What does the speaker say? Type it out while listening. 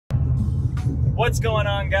What's going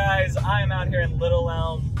on, guys? I am out here in Little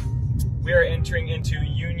Elm. We are entering into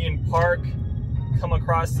Union Park. Come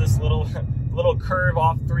across this little curve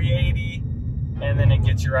off 380, and then it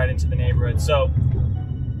gets you right into the neighborhood. So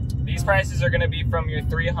these prices are going to be from your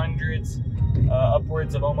 300s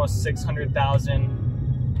upwards of almost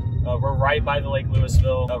 600,000. We're right by the Lake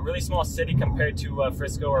Lewisville, a really small city compared to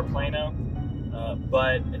Frisco or Plano,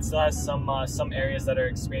 but it still has some areas that are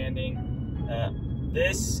expanding.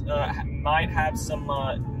 This might have some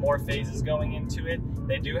more phases going into it.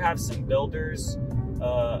 They do have some builders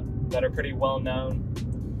that are pretty well known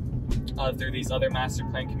through these other master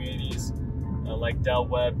plan communities like Del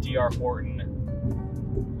Webb, DR Horton.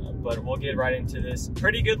 But we'll get right into this.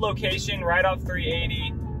 Pretty good location, right off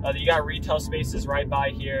 380. You got retail spaces right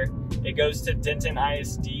by here. It goes to Denton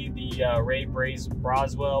ISD, the Ray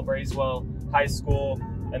Braswell High School.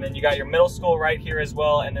 And then you got your middle school right here as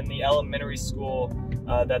well, and then the elementary school,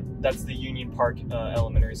 that's the Union Park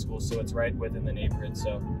Elementary School, so it's right within the neighborhood.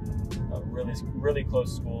 So really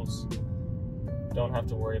close schools. Don't have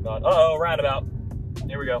to worry about, roundabout.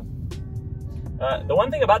 Here we go. The one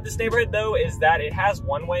thing about this neighborhood though is that it has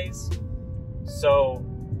one-ways. So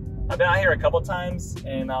I've been out here a couple times,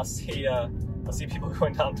 and I'll see people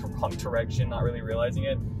going down the wrong direction, not really realizing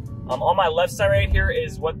it. On my left side right here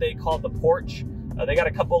is what they call the porch. They got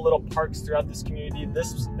a couple little parks throughout this community.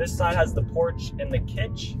 This side has the porch and the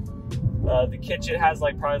kitch. The kitch, it has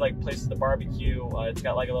probably places to barbecue. It's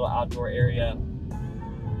got like a little outdoor area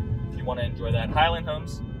if you want to enjoy that. Highland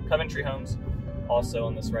Homes, Coventry Homes, also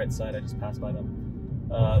on this right side. I just passed by them.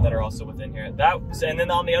 That are also within here. And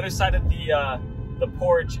then on the other side of the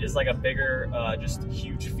porch is like a bigger, just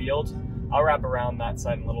huge field. I'll wrap around that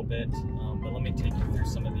side in a little bit, but let me take you through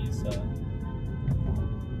some of these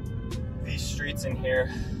streets in here.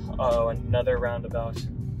 Oh, another roundabout.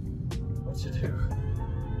 What to do?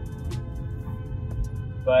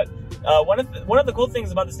 But one of the cool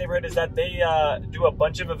things about this neighborhood is that they do a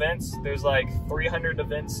bunch of events. There's like 300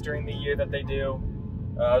 events during the year that they do.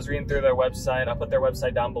 I was reading through their website. I'll put their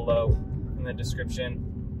website down below in the description.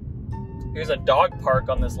 Here's a dog park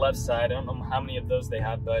on this left side. I don't know how many of those they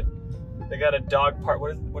have, but they got a dog park.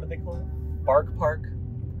 What do they call it? Bark Park?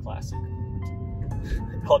 Classic.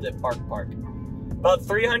 They called it Bark Park. About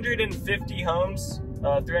 350 homes,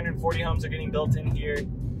 340 homes are getting built in here.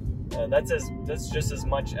 That's just as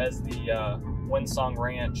much as the Windsong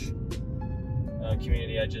Ranch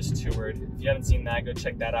community I just toured. If you haven't seen that, go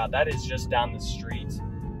check that out. That is just down the street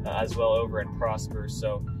as well over in Prosper.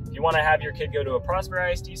 So if you want to have your kid go to a Prosper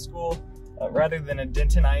ISD school rather than a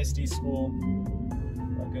Denton ISD school,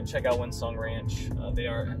 go check out Windsong Ranch.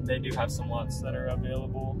 They do have some lots that are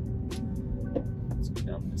available. Let's go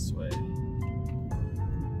down this way.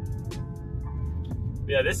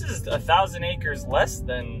 Yeah, this is 1,000 acres less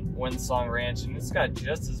than Windsong Ranch, and it's got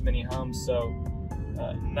just as many homes, so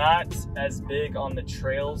not as big on the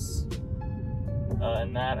trails.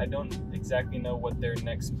 And that, I don't exactly know what their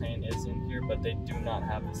next plan is in here, but they do not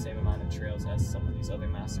have the same amount of trails as some of these other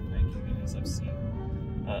master plan communities I've seen.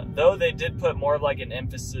 Though they did put more of an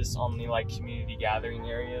emphasis on the community gathering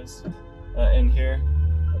areas in here.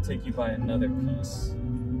 I'll take you by another piece.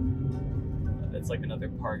 It's like another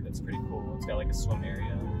park that's pretty cool. It's got a swim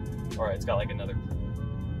area, or it's got another pool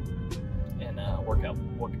and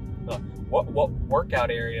workout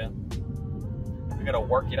area. We gotta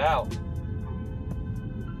work it out.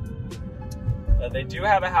 They do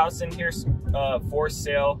have a house in here for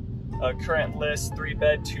sale. Current list,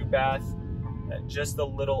 3-bed, 2-bath, just a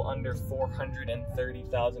little under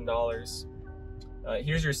 $430,000.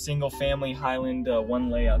 Here's your single-family Highland one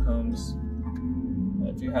layout homes.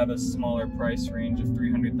 If you have a smaller price range of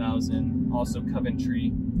 $300,000, also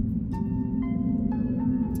Coventry.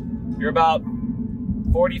 You're about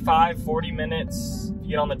 40 minutes. If you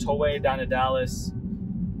get on the tollway down to Dallas,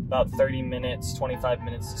 about 30 minutes, 25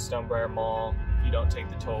 minutes to Stonebriar Mall. If you don't take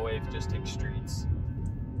the tollway, if you just take streets.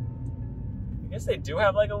 I guess they do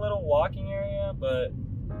have a little walking area, but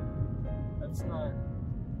it's not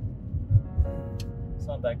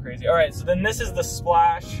that crazy. All right, so then this is the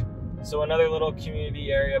Splash. So another little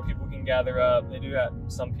community area people can gather up. They do have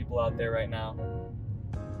some people out there right now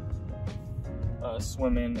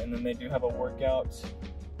swimming, and then they do have a workout.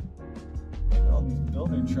 All these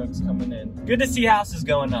builder trucks coming in. Good to see houses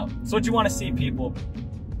going up. It's what you want to see, people.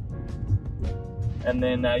 And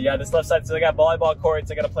then, yeah, this left side, so they got volleyball courts,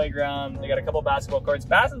 they got a playground, they got a couple basketball courts.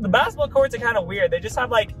 The basketball courts are kind of weird. They just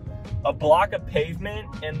have a block of pavement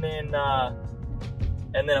and then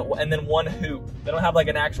one hoop. They don't have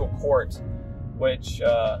an actual court, which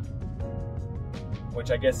I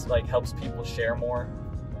guess helps people share more.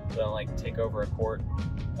 So take over a court.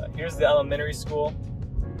 Here's here's the elementary school.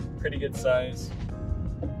 Pretty good size.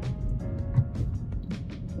 And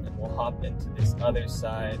we'll hop into this other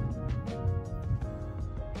side.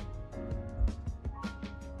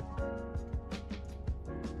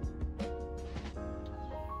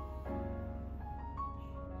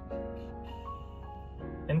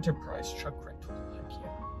 Enterprise truck rental. Heck yeah.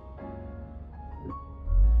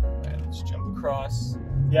 Alright, let's jump across.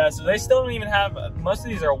 Yeah, so they still don't even have, most of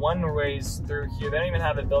these are one-ways through here. They don't even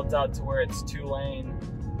have it built out to where it's 2-lane.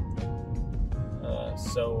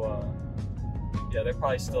 Yeah, they're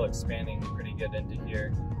probably still expanding pretty good into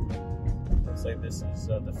here. Looks like this is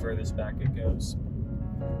the furthest back it goes.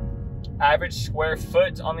 Average square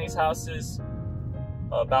foot on these houses,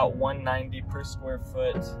 about $190 per square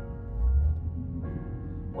foot,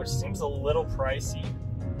 which seems a little pricey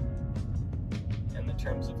in the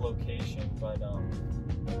terms of location, but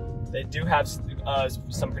they do have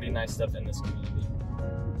some pretty nice stuff in this community.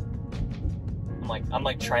 I'm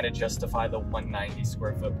like trying to justify the 190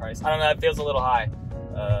 square foot price. I don't know, it feels a little high.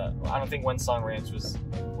 I don't think One Song Ranch was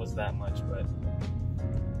that much, but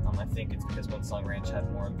I think it's because One Song Ranch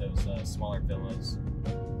had more of those smaller villas,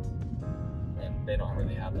 and they don't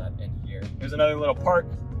really have that in here. There's another little park.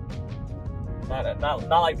 Not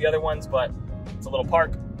like the other ones, but it's a little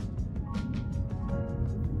park.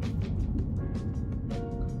 Go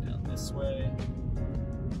down this way.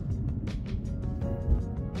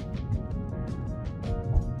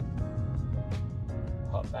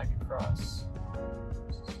 Hop back across.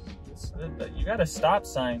 You got a stop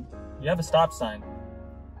sign. You have a stop sign.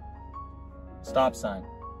 Stop sign.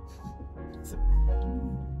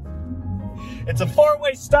 It's a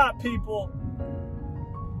 4-way stop, people.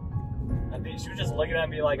 I think she was just looking at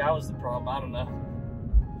me like I was the problem. I don't know.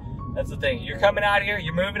 That's the thing. You're coming out here,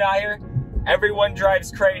 you're moving out here, everyone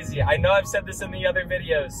drives crazy. I know I've said this in the other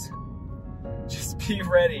videos. Just be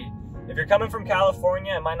ready. If you're coming from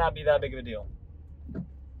California, it might not be that big of a deal.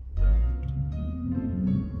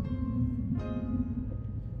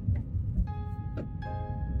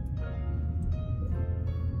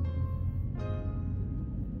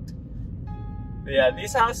 But yeah,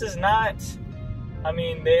 these houses not, I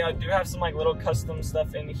mean, they do have some like little custom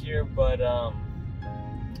stuff in here, but I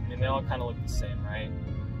mean, they all kind of look the same, right?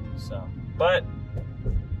 So, but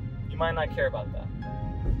you might not care about that.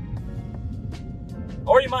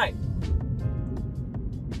 Or you might.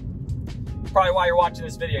 Probably why you're watching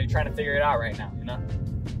this video, you're trying to figure it out right now, you know?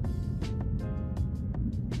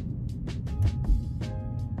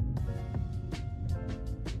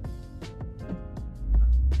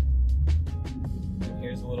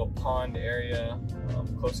 Here's a little pond area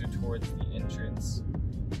closer towards the entrance.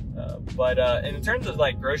 But in terms of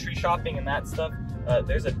like grocery shopping and that stuff,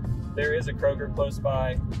 there is a Kroger close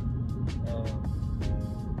by.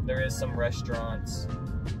 There is some restaurants,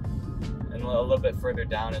 and a little bit further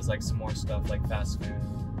down is like some more stuff like fast food.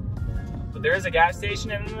 But there is a gas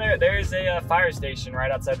station, and there is a fire station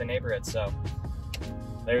right outside the neighborhood. So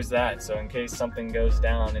there's that. So in case something goes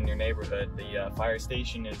down in your neighborhood, the fire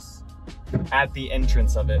station is at the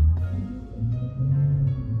entrance of it.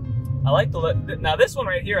 I like the look. Now this one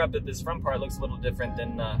right here up at this front part looks a little different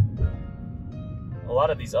than a lot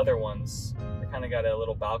of these other ones. They kind of got a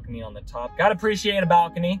little balcony on the top. Gotta appreciate a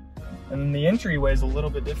balcony. And then the entryway is a little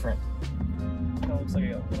bit different. Kind of looks like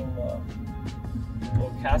a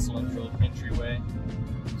little castle entryway.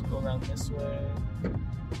 Let's go around this way.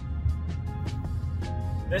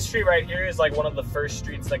 This street right here is like one of the first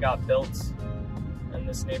streets that got built in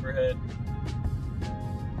this neighborhood.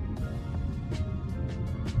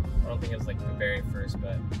 I don't think it was like the very first,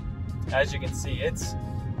 but as you can see, it's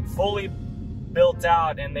fully built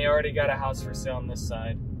out, and they already got a house for sale on this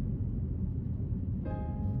side.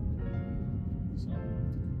 So,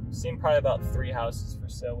 I've seen probably about 3 houses for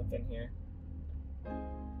sale within here.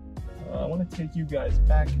 I want to take you guys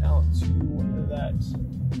back out to that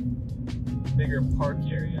bigger park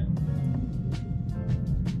area.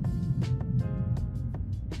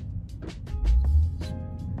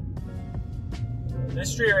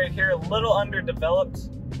 This street right here, a little underdeveloped.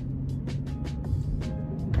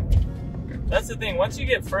 That's the thing. Once you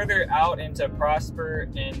get further out into Prosper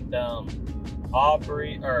and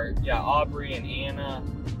Aubrey and Anna,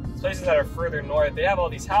 places that are further north, they have all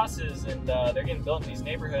these houses, and they're getting built in these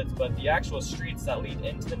neighborhoods. But the actual streets that lead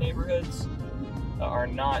into the neighborhoods are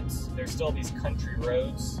not. There's still these country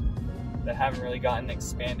roads that haven't really gotten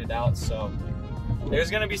expanded out. So there's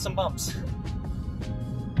gonna be some bumps.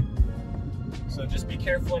 So just be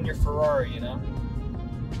careful in your Ferrari, you know?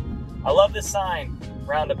 I love this sign,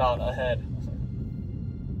 roundabout ahead.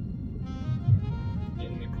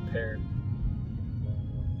 Getting me prepared.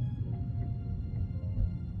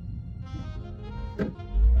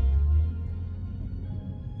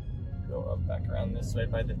 around this way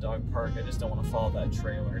by the dog park. I just don't want to follow that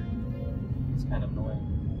trailer. It's kind of annoying.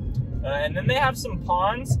 And then they have some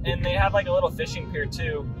ponds, and they have like a little fishing pier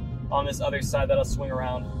too on this other side that I'll swing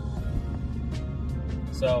around.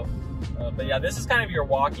 So, but yeah, this is kind of your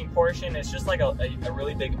walking portion. It's just like a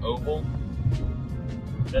really big oval.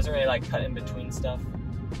 It doesn't really like cut in between stuff.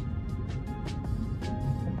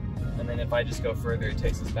 And then if I just go further, it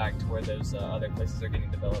takes us back to where those other places are getting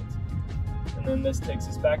developed. And then this takes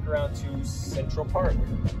us back around to Central Park.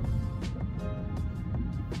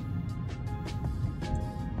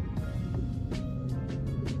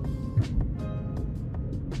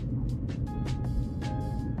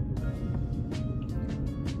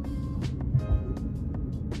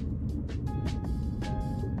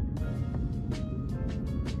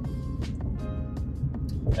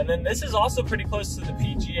 And then this is also pretty close to the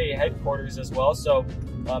PGA headquarters as well. So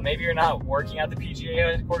maybe you're not working at the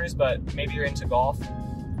PGA headquarters, but maybe you're into golf.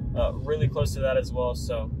 Really close to that as well.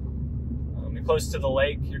 So you're close to the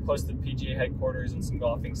lake, you're close to the PGA headquarters and some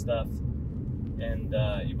golfing stuff. And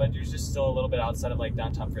but you're just still a little bit outside of like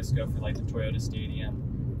downtown Frisco for like the Toyota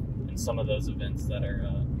Stadium and some of those events that are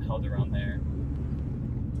held around there.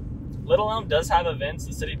 Little Elm does have events.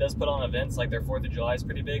 The city does put on events, like their 4th of July is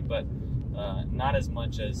pretty big, but not as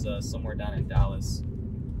much as somewhere down in Dallas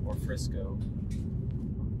or Frisco.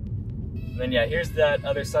 And then yeah, here's that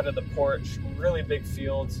other side of the porch, really big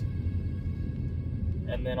field.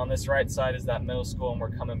 And then on this right side is that middle school, and we're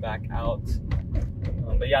coming back out.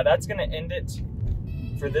 But yeah, that's gonna end it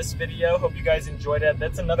for this video. Hope you guys enjoyed it.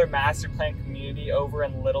 That's another master plan community over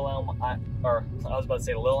in Little Elm, or I was about to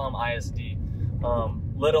say Little Elm ISD.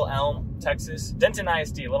 Little Elm, Texas. Denton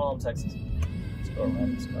ISD, Little Elm, Texas. Let's go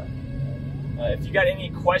around this way. If you got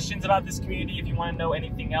any questions about this community, if you want to know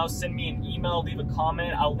anything else, send me an email, leave a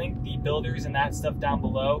comment. I'll link the builders and that stuff down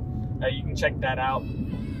below. You can check that out.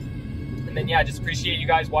 And then yeah, I just appreciate you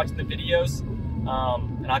guys watching the videos.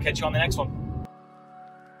 And I'll catch you on the next one.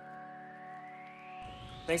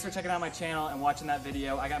 Thanks for checking out my channel and watching that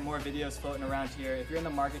video. I got more videos floating around here. If you're in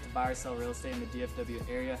the market to buy or sell real estate in the DFW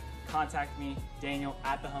area, contact me, Daniel,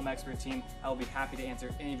 at the Home Expert Team. I will be happy to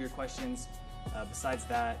answer any of your questions. Besides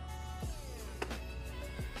that,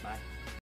 bye.